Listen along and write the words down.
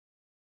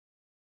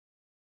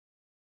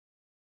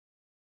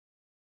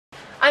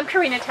I'm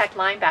Karena Thek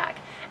Lineback,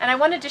 and I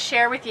wanted to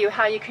share with you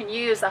how you can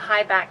use a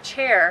high back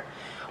chair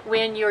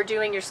when you're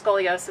doing your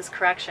scoliosis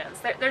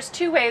corrections. There's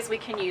two ways we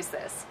can use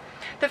this.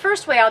 The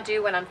first way I'll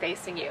do when I'm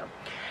facing you.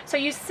 So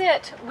you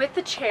sit with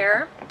the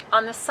chair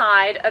on the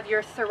side of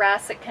your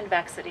thoracic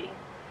convexity.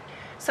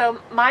 So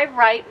my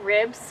right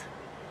ribs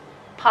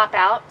pop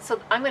out,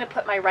 so I'm going to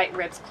put my right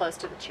ribs close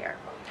to the chair.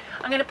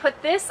 I'm going to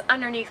put this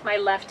underneath my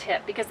left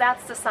hip because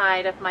that's the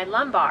side of my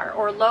lumbar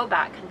or low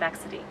back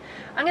convexity.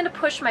 I'm going to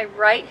push my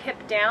right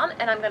hip down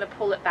and I'm going to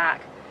pull it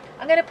back.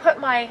 I'm going to put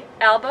my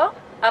elbow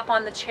up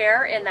on the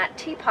chair in that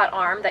teapot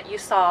arm that you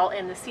saw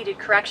in the seated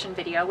correction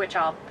video, which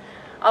I'll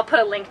put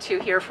a link to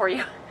here for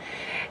you.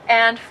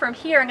 And from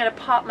here I'm going to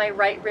pop my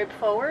right rib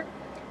forward,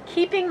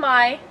 keeping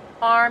my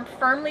arm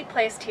firmly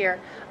placed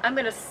here. I'm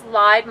going to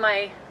slide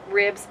my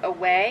ribs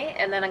away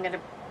and then I'm going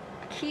to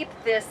keep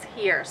this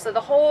here so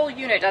the whole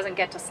unit doesn't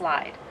get to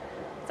slide.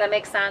 Does that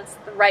make sense?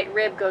 The right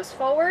rib goes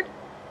forward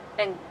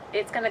and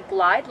it's going to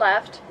glide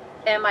left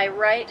and my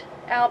right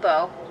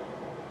elbow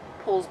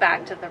pulls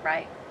back to the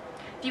right.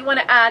 If you want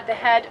to add the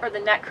head or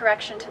the neck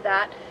correction to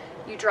that,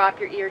 you drop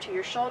your ear to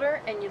your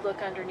shoulder and you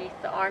look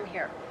underneath the arm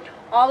here.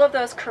 All of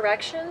those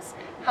corrections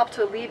help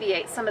to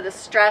alleviate some of the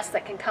stress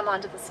that can come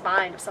onto the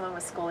spine of someone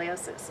with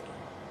scoliosis.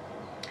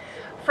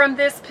 From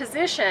this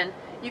position,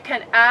 you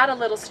can add a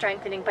little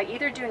strengthening by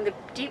either doing the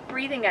deep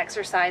breathing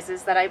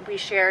exercises that we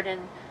shared in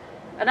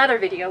another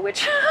video,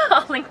 which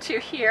I'll link to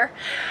here,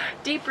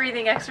 deep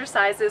breathing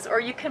exercises, or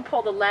you can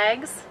pull the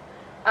legs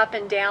up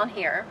and down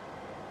here.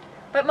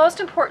 But most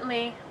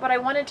importantly, what I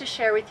wanted to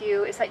share with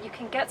you is that you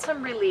can get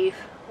some relief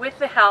with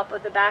the help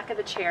of the back of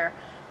the chair,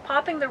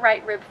 popping the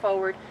right rib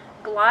forward,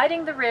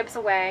 gliding the ribs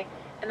away,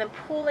 and then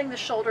pulling the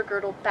shoulder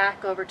girdle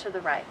back over to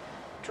the right.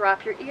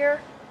 Drop your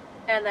ear,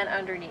 and then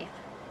underneath.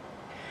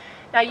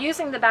 Now,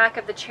 using the back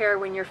of the chair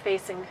when you're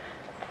facing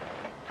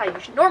how you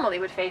normally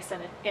would face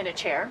in a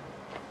chair,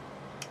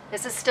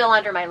 this is still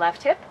under my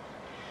left hip.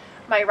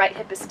 My right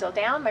hip is still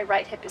down, my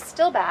right hip is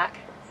still back,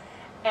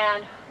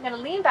 and I'm going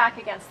to lean back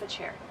against the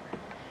chair.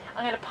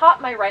 I'm going to pop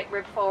my right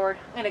rib forward,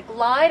 I'm going to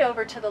glide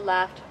over to the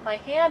left, my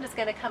hand is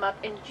going to come up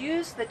and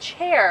use the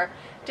chair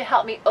to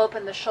help me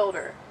open the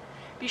shoulder.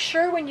 Be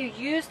sure when you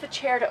use the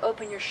chair to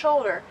open your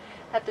shoulder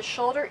that the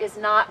shoulder is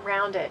not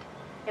rounded.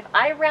 If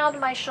I round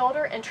my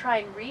shoulder and try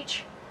and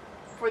reach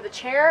for the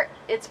chair,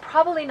 it's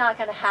probably not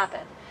going to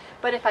happen.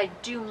 But if I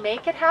do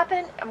make it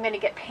happen, I'm going to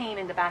get pain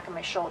in the back of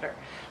my shoulder.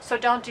 So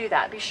don't do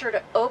that. Be sure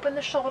to open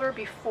the shoulder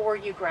before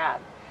you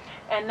grab.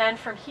 And then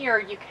from here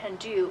you can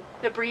do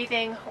the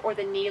breathing or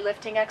the knee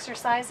lifting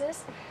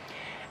exercises.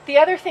 The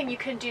other thing you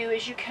can do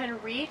is you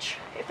can reach,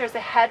 if there's a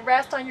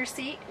headrest on your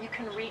seat, you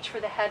can reach for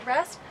the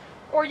headrest,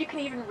 or you can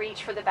even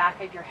reach for the back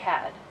of your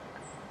head.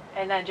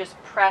 And then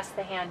just press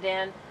the hand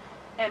in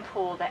and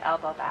pull the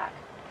elbow back.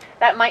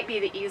 That might be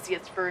the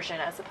easiest version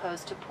as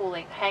opposed to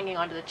hanging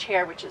onto the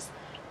chair, which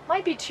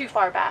might be too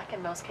far back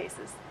in most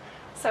cases.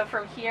 So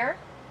from here,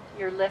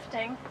 you're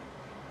lifting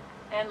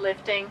and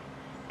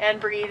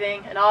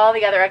breathing and all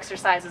the other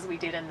exercises we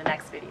did in the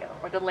next video,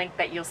 or the link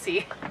that you'll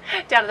see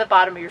down at the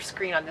bottom of your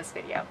screen on this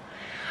video.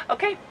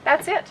 Okay,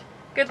 that's it.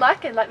 Good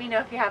luck and let me know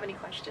if you have any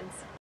questions.